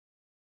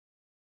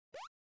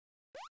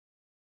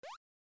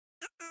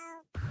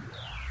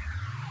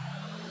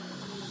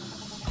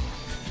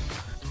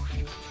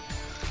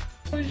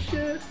Oh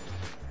shit.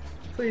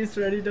 Please,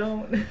 Freddy,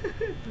 don't.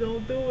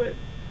 Don't do it.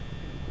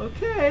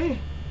 Okay.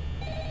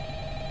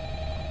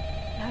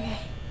 Okay.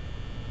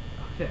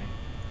 Okay.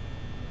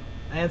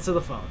 Answer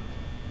the phone.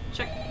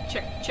 Check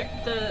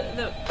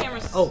the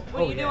cameras. Oh,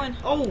 what are you doing?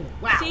 Oh,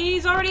 wow. See,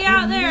 he's already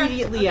out there.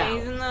 Immediately out.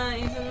 He's in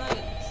the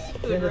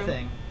food In the room.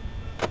 thing.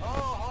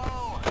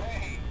 Oh,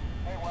 hey,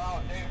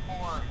 wow, day 4.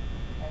 I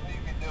think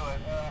you can do it.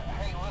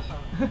 Hey,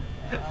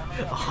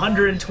 listen.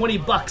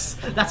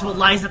 $120. That's what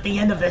lies at the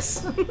end of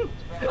this.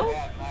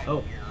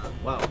 Oh,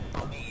 wow. I'm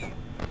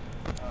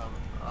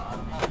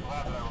kind of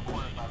glad that I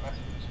recorded my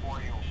messages for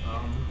you.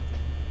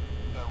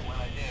 So when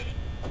I did,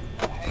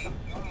 hey,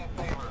 do me a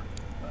favor.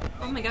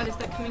 Oh my god, is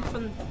that coming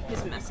from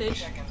his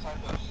message? Check inside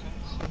those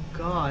suits.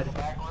 God.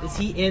 Is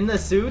he in the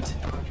suit?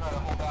 I'm gonna try to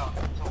hold out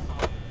until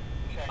someone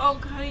checks. Oh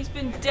god, he's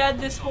been dead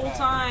this whole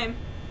time.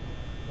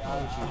 I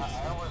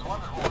always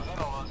wondered what was in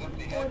all those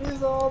empty heads. What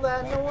is all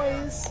that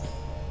noise?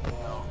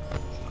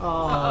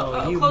 Oh,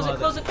 Oh, you close it, mother-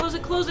 close it, close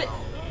it, close it.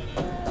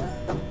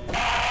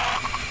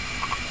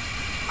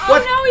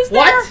 What? Oh no, he's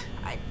What?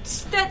 there!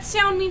 That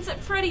sound means that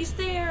Freddy's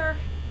there.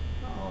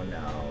 Oh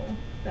no.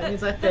 That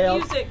means I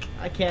failed. The music.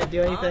 I can't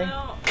do anything.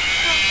 Oh,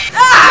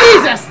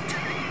 Jesus!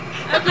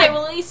 no. Okay,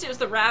 well at least it was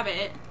the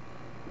rabbit.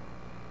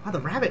 Wow, the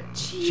rabbit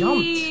Jeez.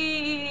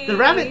 jumped. The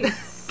rabbit.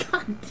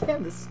 God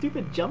damn, the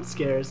stupid jump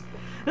scares.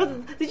 No,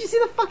 did you see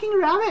the fucking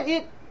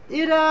rabbit?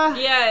 Yeah.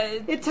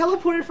 It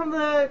teleported from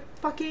the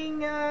fucking,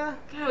 God,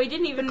 he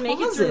didn't even the make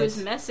it through his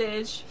closet.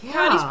 message. Yeah.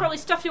 God, he's probably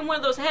stuffed in one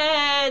of those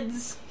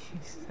heads.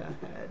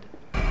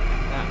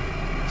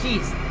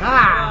 Jeez.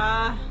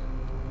 Ah.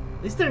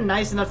 At least they're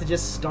nice enough to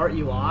just start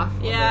you off.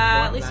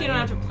 Yeah, at least you don't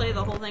have to play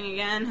the whole thing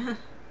again.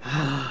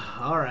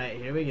 Alright,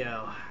 here we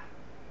go.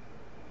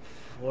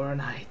 4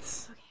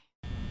 nights.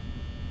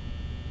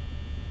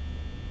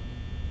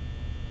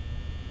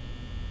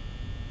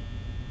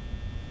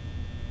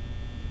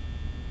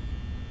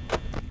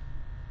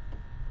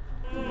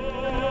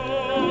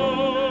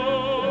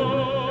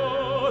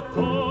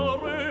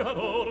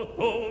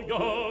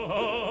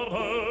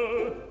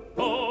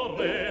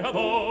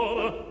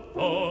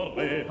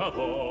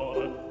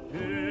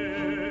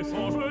 Et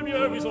songe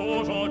bien, oui,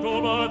 songe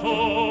encore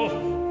bateau,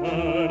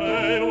 que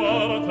les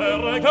noirs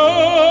terres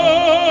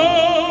regardent,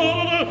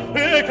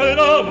 et que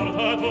l'amour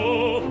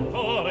t'attend,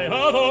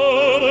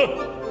 toréador,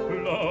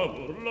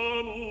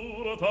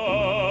 l'amour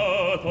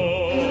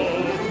t'attend.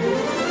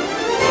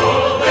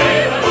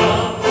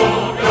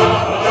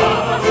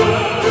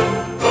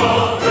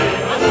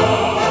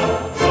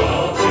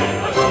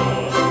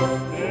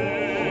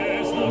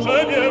 Et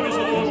songe bien, oui,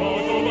 songe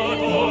encore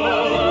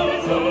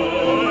bateau,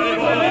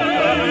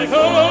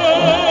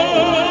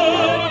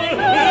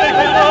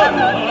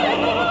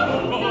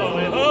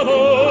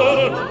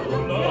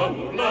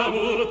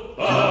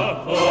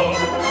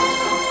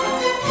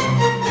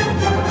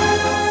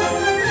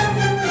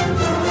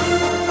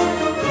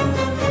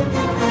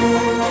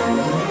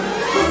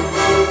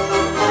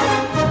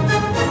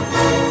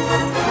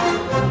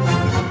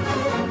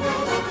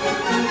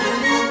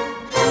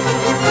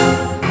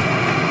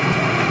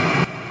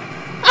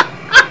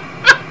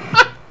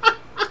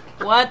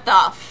 What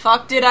the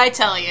fuck did I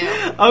tell you?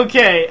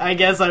 Okay, I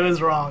guess I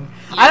was wrong.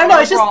 You I don't know,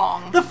 were it's just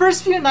wrong. the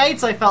first few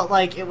nights I felt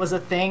like it was a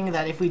thing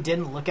that if we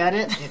didn't look at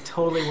it, it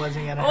totally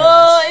wasn't gonna hurt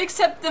Well, us.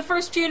 except the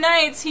first few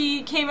nights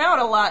he came out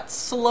a lot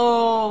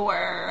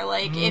slower,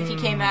 like if he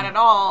came out at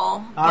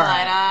all.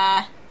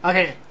 Alright.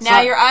 Okay, Now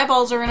so, your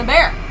eyeballs are in a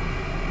bear.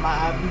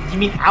 you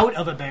mean out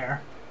of a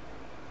bear?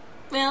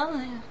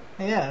 Well,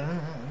 Yeah.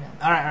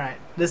 Alright.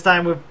 This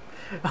time we're...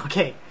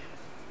 Okay.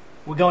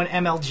 We're going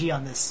MLG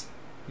on this.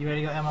 You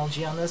ready to go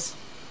MLG on this?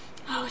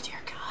 oh dear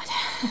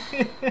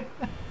God.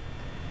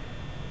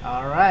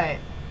 Alright.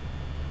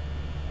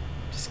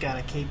 Just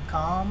gotta keep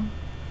calm.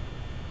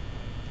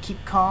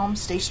 Keep calm,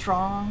 stay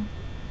strong.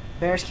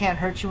 Bears can't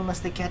hurt you unless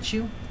they catch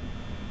you.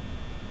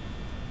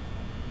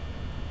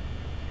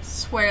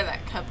 Swear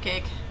that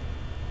cupcake.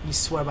 You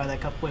swear by that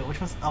cup. Wait, which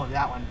one's... Oh,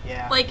 that one.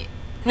 Yeah. Like,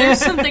 there's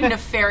something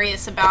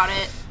nefarious about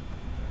it.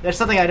 There's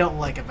something I don't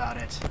like about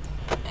it.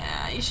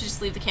 Yeah, you should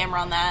just leave the camera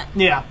on that.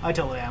 Yeah, I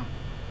totally am.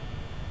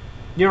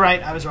 You're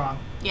right, I was wrong.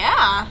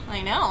 Yeah,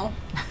 I know.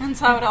 That's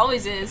how it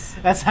always is.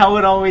 That's how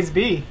it always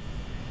be.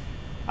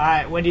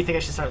 Alright, when do you think I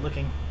should start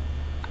looking?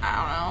 I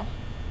don't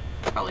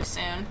know. Probably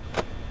soon.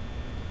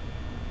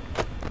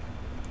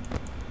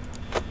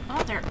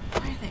 Oh, they're...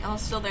 Why are they all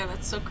still there?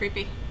 That's so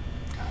creepy.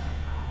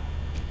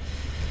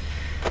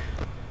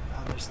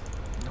 Oh, there's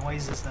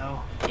noises,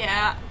 though.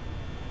 Yeah.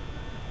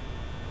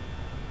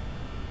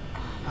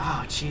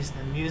 Oh, jeez,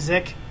 the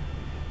music.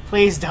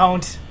 Please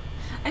don't.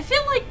 I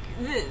feel like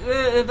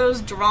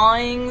those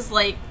drawings,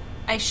 like,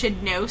 I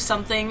should know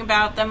something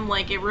about them,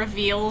 like it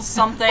reveals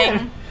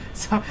something.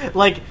 So,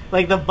 like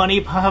the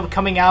bunny pub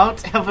coming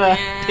out of a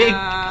big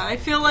I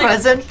feel like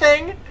present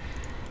thing?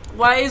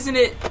 why isn't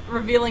it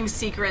revealing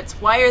secrets?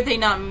 Why are they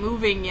not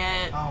moving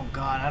yet? Oh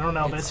god, I don't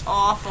know, but it's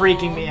awful.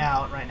 freaking me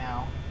out right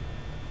now.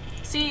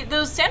 See,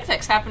 those sound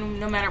effects happen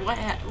no matter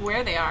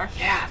where they are.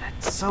 Yeah,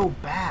 that's so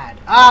bad.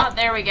 Oh,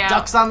 there we go.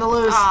 Duck's on the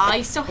loose. Aw,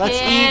 he's so Let's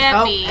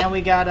happy. eat. Oh, and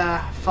we got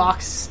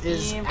Fox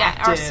is You've got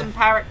active. some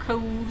pirate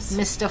coves.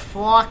 Mr.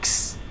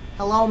 Fox.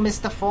 Hello,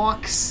 Mr.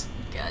 Fox.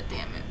 God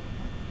damn it.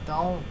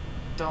 Don't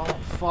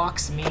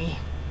fox me.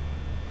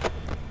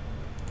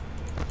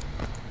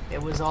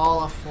 It was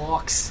all a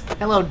fox.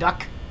 Hello,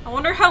 Duck. I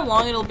wonder how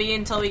long it'll be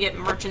until we get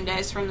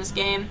merchandise from this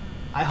game.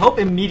 I hope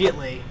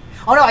immediately.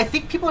 Oh no, I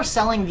think people are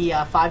selling the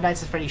Five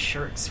Nights at Freddy's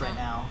shirts right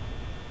now.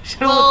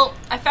 Well,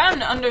 I found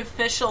an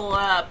unofficial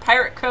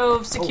Pirate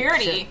Cove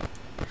security.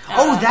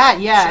 Oh, that,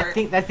 yeah.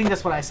 Shirt. I think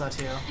that's what I saw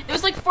too. It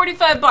was like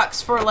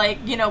 $45 for like,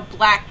 you know,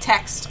 black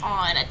text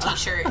on a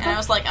t-shirt. And I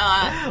was like,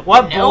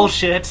 what no.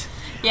 bullshit.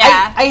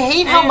 Yeah. I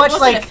hate how and much it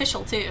wasn't like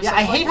official too. Yeah, so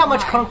I it's hate like, how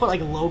much why? quote unquote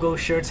like logo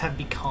shirts have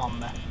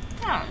become.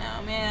 I don't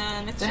know,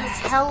 man. It's They're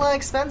just hella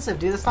expensive,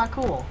 dude. That's not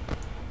cool.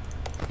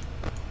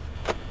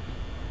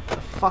 The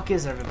fuck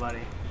is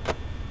everybody?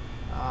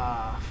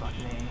 Ah, fuck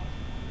me.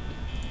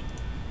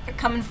 they're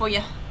coming for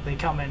you. They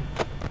coming.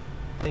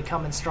 They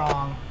coming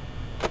strong.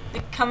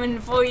 They're coming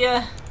for you.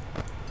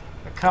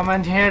 They're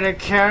coming here to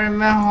carry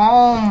me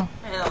home.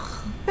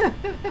 Ugh.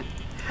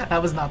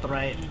 That was not the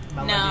right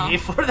melody No.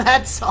 for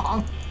that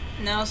song.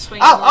 No swing.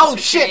 Oh,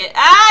 shit.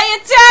 Ah, you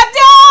tapped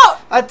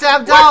out. I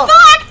tapped We're out.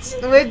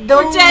 fucked.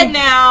 We're We're dead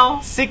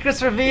now.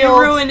 Secrets You revealed.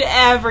 ruined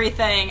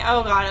everything.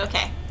 Oh god.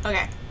 Okay.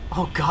 Okay.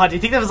 Oh god, do you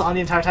think that was on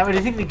the entire time, or do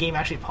you think the game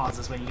actually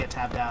pauses when you get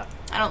tapped out?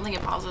 I don't think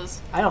it pauses.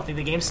 I don't think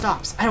the game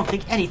stops. I don't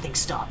think anything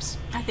stops.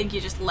 I think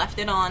you just left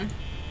it on.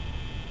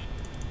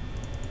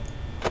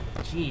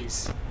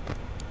 Jeez.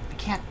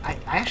 I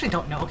actually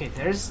don't know. Okay,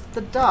 there's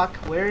the duck.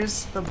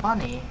 Where's the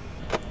bunny?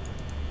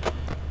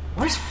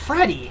 Where's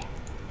Freddy?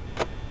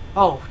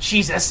 Oh,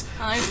 Jesus.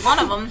 There's one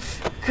of them.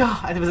 God,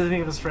 I think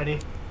it was Freddy.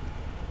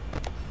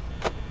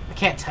 I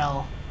can't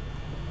tell.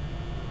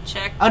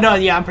 Check. Oh no,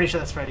 yeah, I'm pretty sure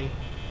that's Freddy.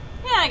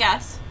 Yeah, I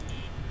guess.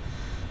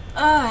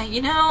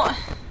 You know...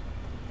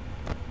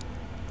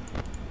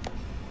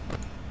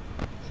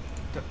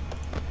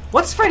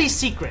 What's Freddy's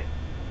secret?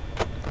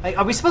 Like,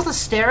 are we supposed to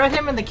stare at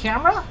him in the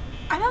camera?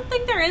 I don't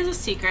think there is a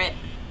secret.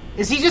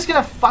 Is he just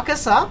gonna fuck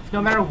us up,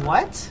 no matter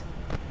what?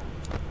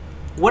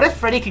 What if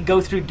Freddy could go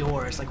through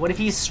doors? Like, what if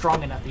he's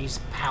strong enough that he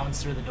just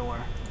pounds through the door?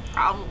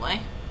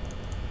 Probably.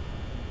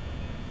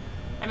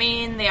 I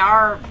mean, they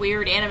are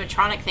weird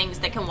animatronic things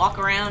that can walk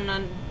around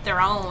on their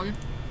own.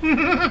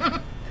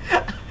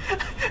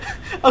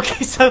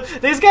 Okay, so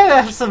there's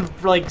gotta have some,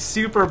 like,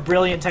 super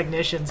brilliant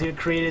technicians who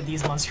created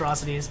these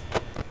monstrosities.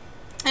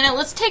 And now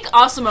let's take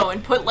Osimo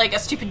and put, like, a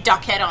stupid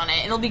duck head on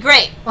it. It'll be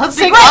great. Let's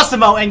It'll take be great.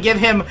 Osimo and give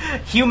him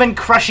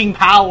human-crushing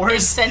powers.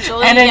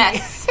 Essentially, and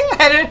yes.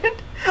 and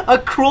a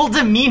cruel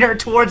demeanor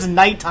towards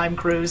nighttime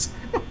crews.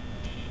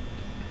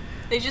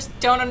 They just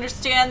don't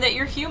understand that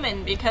you're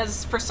human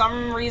because for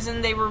some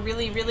reason they were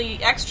really,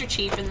 really extra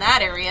cheap in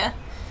that area.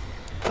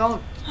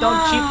 Don't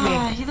cheat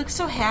me. He looks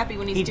so happy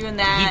when he's doing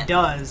that. He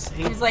does.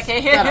 He's like, hey,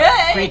 he's got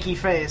hey, a freaky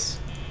face.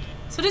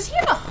 So does he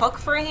have a hook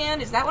for a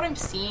hand? Is that what I'm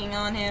seeing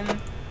on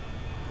him?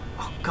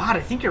 Oh god,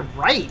 I think you're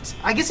right.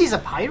 I guess he's a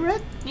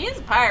pirate? He is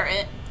a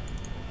pirate.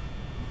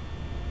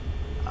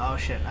 Oh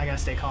shit, I gotta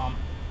stay calm.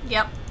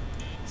 Yep.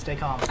 Stay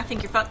calm. I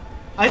think you're fucked.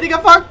 I think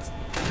I'm fucked!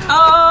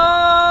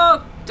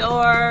 Oh,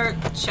 door.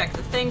 Check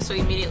the thing so he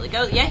immediately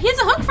goes. Yeah, he has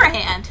a hook for a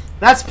hand.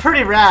 That's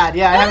pretty rad.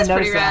 Yeah, I haven't That's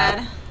noticed pretty that.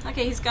 rad.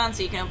 Okay, he's gone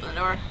so you can open the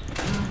door.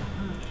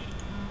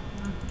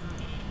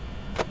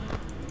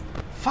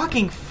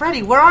 Fucking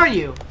Freddy, where are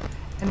you?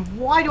 And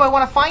why do I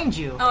want to find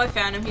you? Oh, I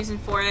found him. He's in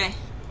 4A.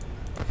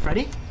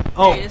 Freddy? There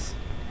Oh. he is.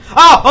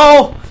 Oh!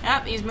 Oh!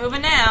 Yep, he's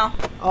moving now.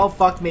 Oh,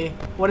 fuck me.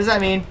 What does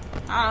that mean?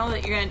 I don't know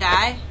that you're gonna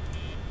die.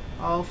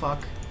 Oh, fuck.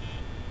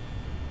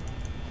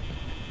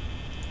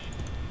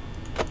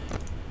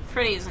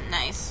 Freddy isn't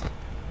nice.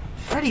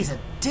 Freddy's a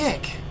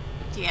dick.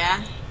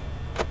 Yeah.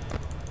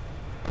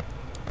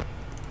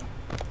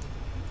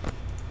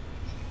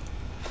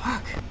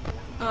 Fuck.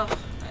 Ugh,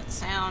 that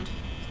sound.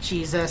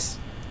 Jesus.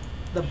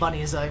 The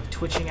bunny's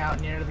twitching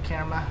out near the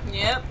camera.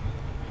 Yep.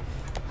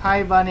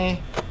 Hi,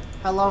 bunny.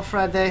 Hello,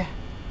 Freddy.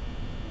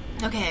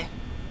 Okay.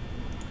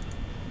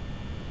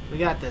 We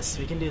got this.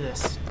 We can do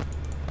this.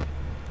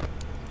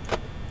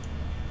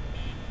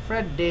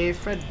 Freddy,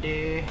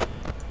 Freddy.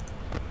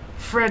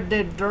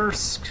 Freddy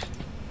Durst.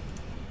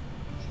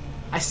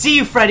 I see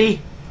you,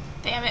 Freddy!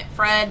 Damn it,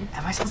 Fred.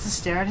 Am I supposed to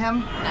stare at him?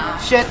 No.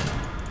 Shit.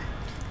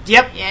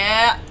 Yep.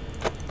 Yeah.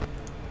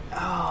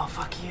 Oh,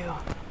 fuck you.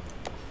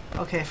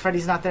 Okay,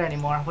 Freddy's not there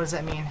anymore. What does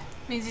that mean?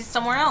 Means he's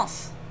somewhere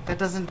else. That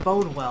doesn't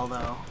bode well,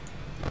 though.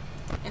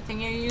 I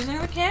think you're using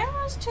the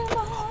cameras too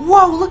much.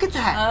 Whoa, look at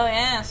that! Oh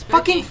yeah, spooky.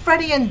 Fucking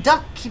Freddy and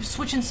Duck keep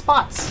switching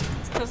spots.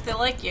 It's because they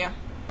like you.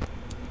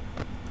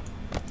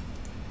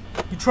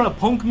 You trying to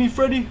punk me,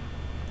 Freddy?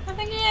 I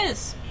think he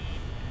is.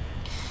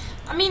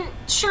 I mean,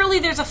 surely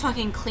there's a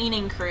fucking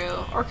cleaning crew,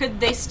 or could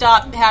they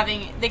stop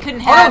having? They couldn't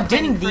have. Oh,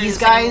 didn't cleaning these crews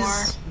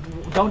guys?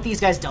 Don't these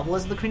guys double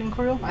as the cleaning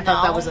crew? I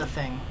thought that No. was a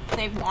thing. Anymore.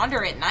 They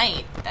wander at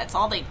night. That's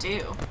all they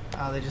do.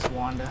 Oh, they just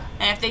Wanda.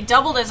 And if they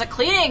doubled as a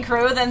cleaning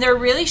crew, then they're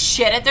really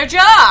shit at their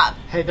job.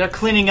 Hey, they're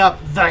cleaning up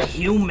the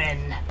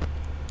human.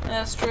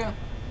 That's true.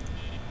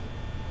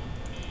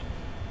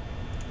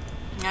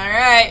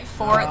 Alright,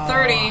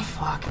 4:30. Oh,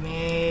 fuck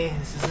me.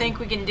 This is. I think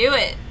we can do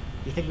it.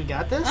 You think we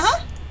got this?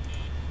 Uh-huh.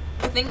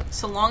 I think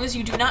so long as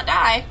you do not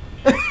die.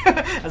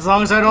 As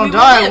long as I don't We will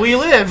die, live. we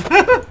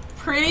live.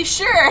 Pretty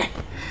sure.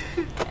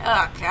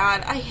 Oh,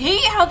 God. I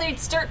hate how they'd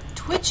start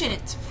twitching.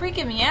 It's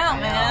freaking me out, I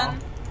know. man.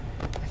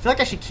 I feel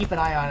like I should keep an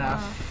eye on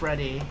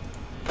Freddy.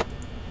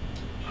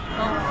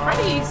 Well,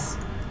 Freddy's...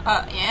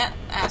 yeah,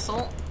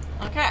 asshole.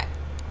 Okay.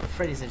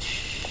 Freddy's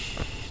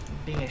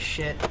being a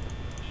shit.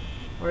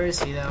 Where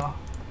is he, though?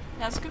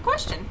 That's a good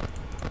question.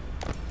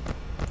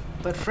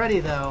 But Freddy,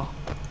 though...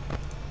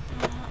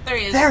 There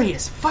he is. There he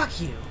is!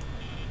 Fuck you!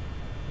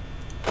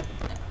 I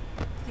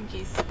think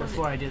he's...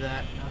 Before I do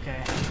that,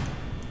 okay.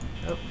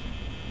 Oh.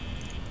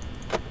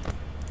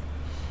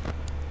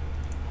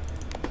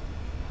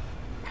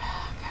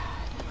 Oh,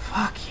 God.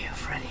 Fuck you,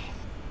 Freddy.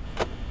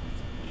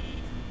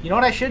 You know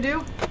what I should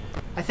do?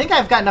 I think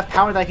I've got enough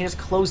power that I can just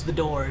close the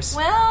doors.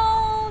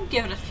 Well,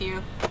 give it a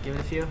few. Give it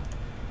a few.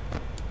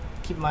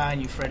 Keep my eye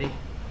on you, Freddy.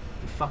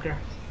 You fucker.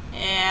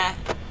 Yeah.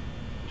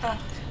 Ugh.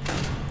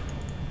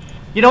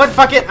 You know what?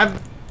 Fuck it. I'm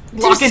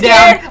locking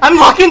scared? down. I'm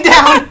locking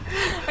down.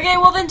 Okay,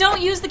 well then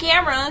don't use the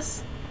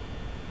cameras.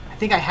 I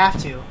think I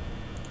have to.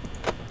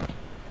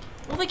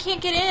 Well, they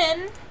can't get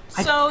in,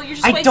 so you're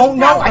just I wasting don't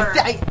know. power.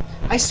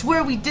 I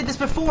swear we did this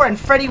before, and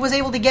Freddy was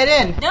able to get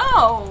in.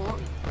 No.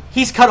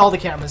 He's cut all the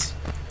cameras.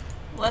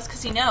 Well, that's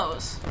because he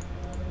knows.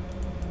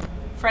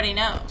 Freddy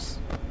knows.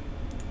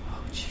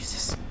 Oh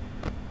Jesus.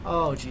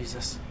 Oh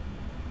Jesus.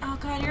 Oh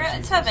God, you're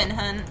at 7,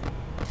 hun.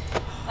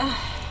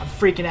 I'm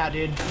freaking out,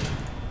 dude.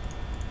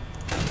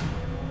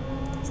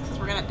 It's because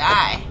we're gonna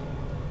die.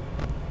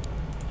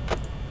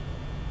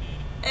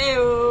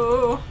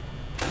 Ew.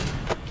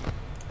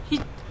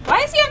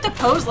 Why does he have to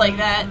pose like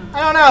that? I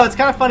don't know. It's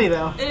kind of funny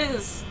though. It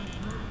is.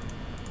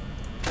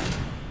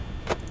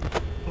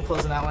 I'm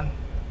closing that one.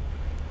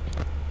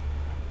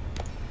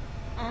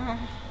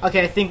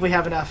 Okay, I think we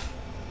have enough.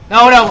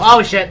 No, no.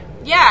 Oh shit.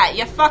 Yeah,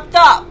 you fucked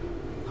up.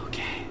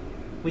 Okay.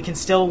 We can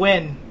still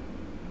win.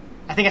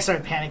 I think I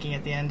started panicking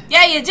at the end.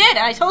 Yeah, you did.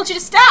 I told you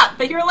to stop,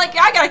 but you were like,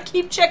 I gotta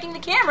keep checking the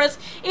cameras,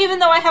 even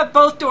though I have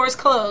both doors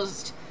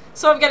closed.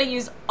 So I've gotta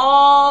use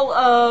all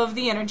of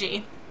the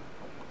energy.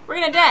 We're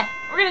gonna die.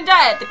 We're gonna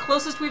die at the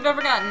closest we've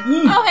ever gotten.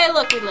 Oh, hey,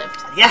 look, we lived.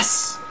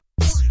 Yes!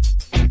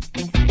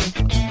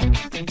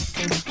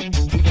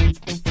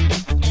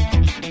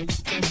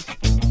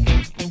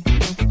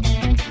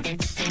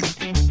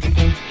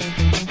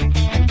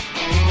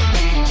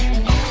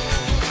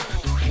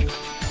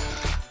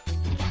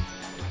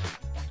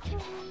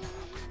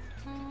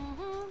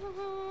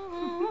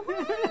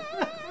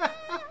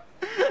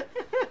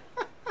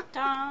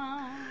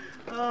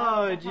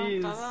 Oh,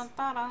 jeez.